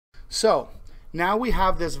So now we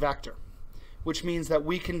have this vector, which means that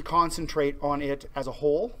we can concentrate on it as a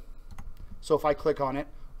whole. So if I click on it,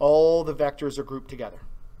 all the vectors are grouped together.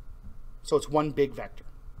 So it's one big vector.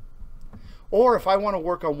 Or if I want to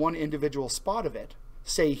work on one individual spot of it,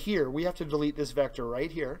 say here, we have to delete this vector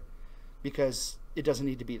right here because it doesn't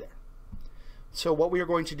need to be there. So what we are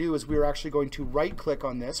going to do is we are actually going to right click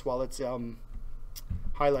on this while it's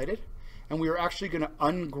highlighted, and we are actually going to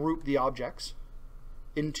ungroup the objects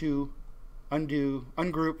into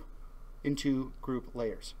ungroup into group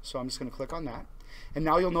layers. So I'm just going to click on that. And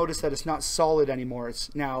now you'll notice that it's not solid anymore,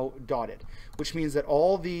 it's now dotted, which means that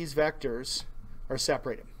all these vectors are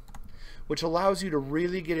separated, which allows you to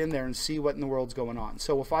really get in there and see what in the world's going on.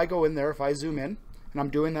 So if I go in there, if I zoom in, and I'm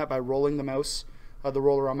doing that by rolling the mouse, the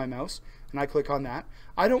roller on my mouse, and I click on that,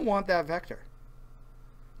 I don't want that vector.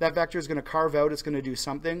 That vector is going to carve out, it's going to do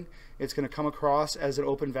something, it's going to come across as an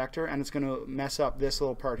open vector, and it's going to mess up this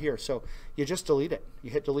little part here. So you just delete it. You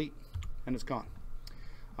hit delete, and it's gone.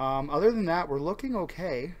 Other than that, we're looking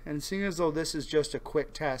okay, and seeing as though this is just a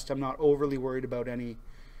quick test, I'm not overly worried about any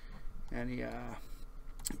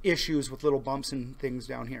issues with little bumps and things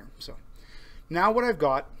down here. So now what I've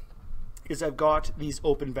got is I've got these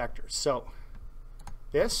open vectors. So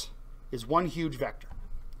this is one huge vector.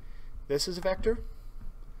 This is a vector,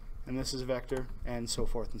 and this is a vector, and so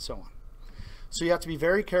forth and so on. So you have to be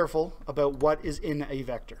very careful about what is in a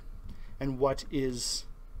vector and what is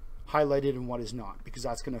highlighted and what is not, because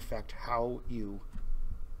that's going to affect how you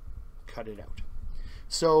cut it out.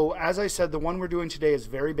 So as I said, the one we're doing today is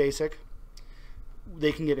very basic.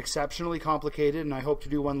 They can get exceptionally complicated, and I hope to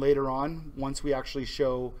do one later on once we actually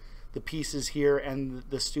show the pieces here and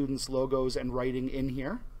the students' logos and writing in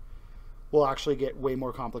here. We'll actually get way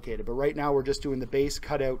more complicated, but right now we're just doing the base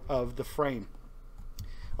cutout of the frame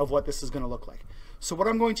of what this is going to look like. So what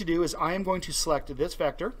I'm going to do is I am going to select this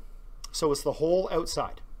vector, so it's the whole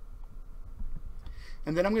outside,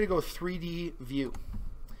 and then I'm going to go 3D view,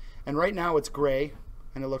 and right now it's gray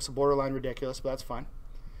and it looks borderline ridiculous, but that's fine.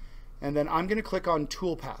 And then I'm going to click on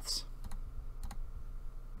Toolpaths,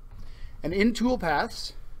 and in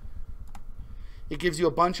Toolpaths it gives you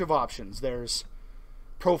a bunch of options. There's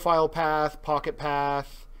profile path, pocket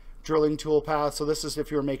path, drilling tool path. So this is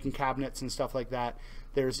if you're making cabinets and stuff like that.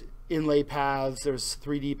 There's inlay paths, there's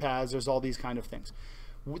 3D paths, there's all these kind of things.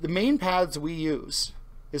 The main paths we use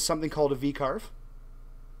is something called a V-carve,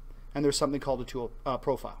 and there's something called a tool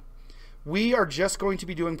profile. We are just going to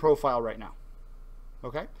be doing profile right now.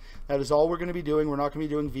 Okay, that is all we're going to be doing. We're not going to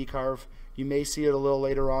be doing V-carve. You may see it a little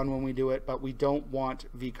later on when we do it, but we don't want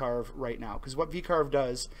V-carve right now, because what V-carve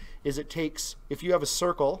does is it takes, if you have a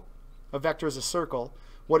circle, a vector is a circle,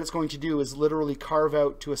 what it's going to do is literally carve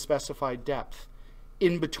out to a specified depth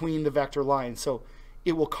in between the vector lines. So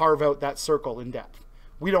it will carve out that circle in depth.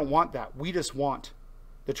 We don't want that. We just want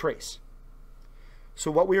the trace. So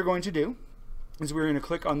what we are going to do is we're going to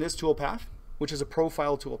click on this toolpath, which is a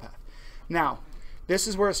profile toolpath. Now, this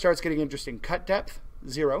is where it starts getting interesting. Cut depth,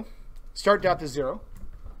 0. Start depth is 0.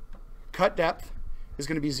 Cut depth is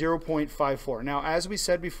going to be 0.54. Now, as we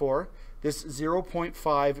said before, this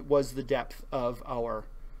 0.5 was the depth of our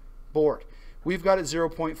board. We've got it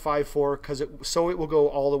 0.54 because so it will go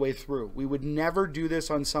all the way through. We would never do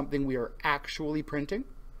this on something we are actually printing.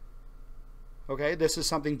 Okay, this is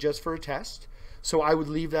something just for a test. So I would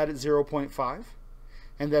leave that at 0.5.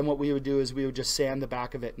 And then what we would do is we would just sand the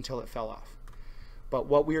back of it until it fell off. But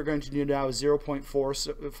what we are going to do now is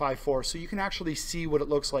 0.54, so you can actually see what it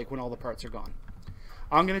looks like when all the parts are gone.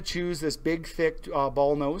 I'm going to choose this big, thick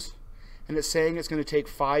ball nose, and it's saying it's going to take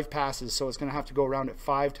 5 passes, so it's going to have to go around it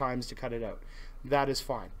 5 times to cut it out. That is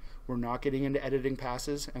fine. We're not getting into editing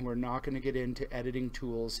passes, and we're not going to get into editing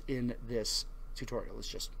tools in this tutorial. It's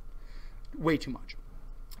just way too much.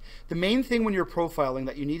 The main thing when you're profiling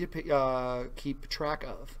that you need to keep track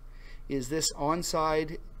of is this on,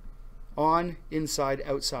 inside,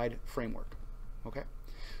 outside framework. Okay,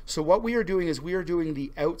 so what we are doing is we are doing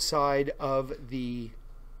the outside of the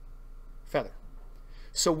feather.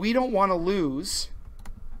 So we don't want to lose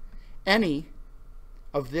any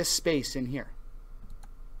of this space in here,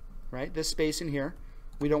 right? This space in here,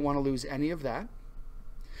 we don't want to lose any of that.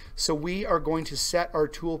 So we are going to set our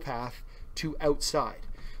toolpath to outside,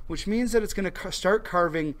 which means that it's going to start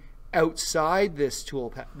carving outside this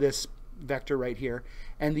toolpath, this vector right here,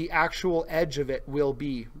 and the actual edge of it will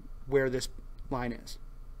be where this line is.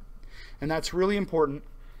 And that's really important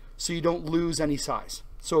so you don't lose any size.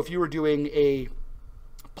 So if you were doing a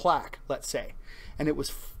plaque, let's say, and it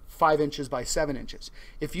was 5 inches by 7 inches,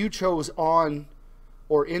 if you chose on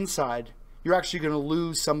or inside, you're actually going to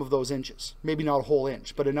lose some of those inches. Maybe not a whole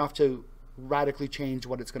inch, but enough to radically change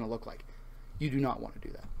what it's going to look like. You do not want to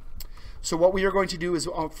do that. So what we are going to do is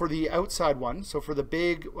for the outside one, so for the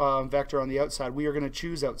big vector on the outside, we are going to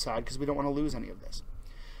choose outside because we don't want to lose any of this.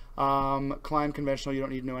 Climb conventional, you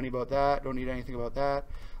don't need to know any about that, don't need anything about that.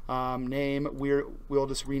 Name, we'll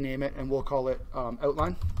just rename it and we'll call it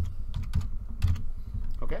outline.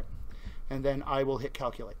 Okay, and then I will hit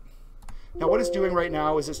calculate. Now what it's doing right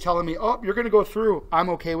now is it's telling me, oh, you're going to go through. I'm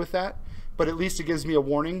okay with that, but at least it gives me a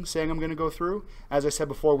warning saying I'm going to go through. As I said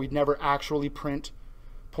before, we'd never actually print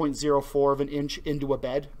 0.04 of an inch into a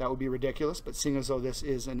bed. That would be ridiculous, but seeing as though this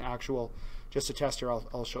is an actual, just a tester,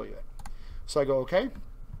 I'll show you it. So I go okay,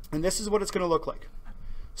 and this is what it's going to look like.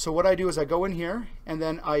 So what I do is I go in here and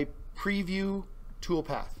then I preview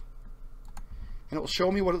Toolpath, and it will show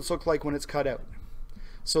me what it's looked like when it's cut out.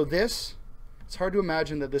 So this, it's hard to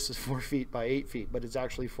imagine that this is 4 feet by 8 feet, but it's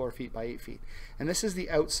actually 4 feet by 8 feet. And this is the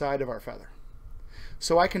outside of our feather.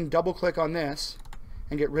 So I can double click on this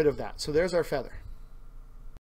and get rid of that. So there's our feather.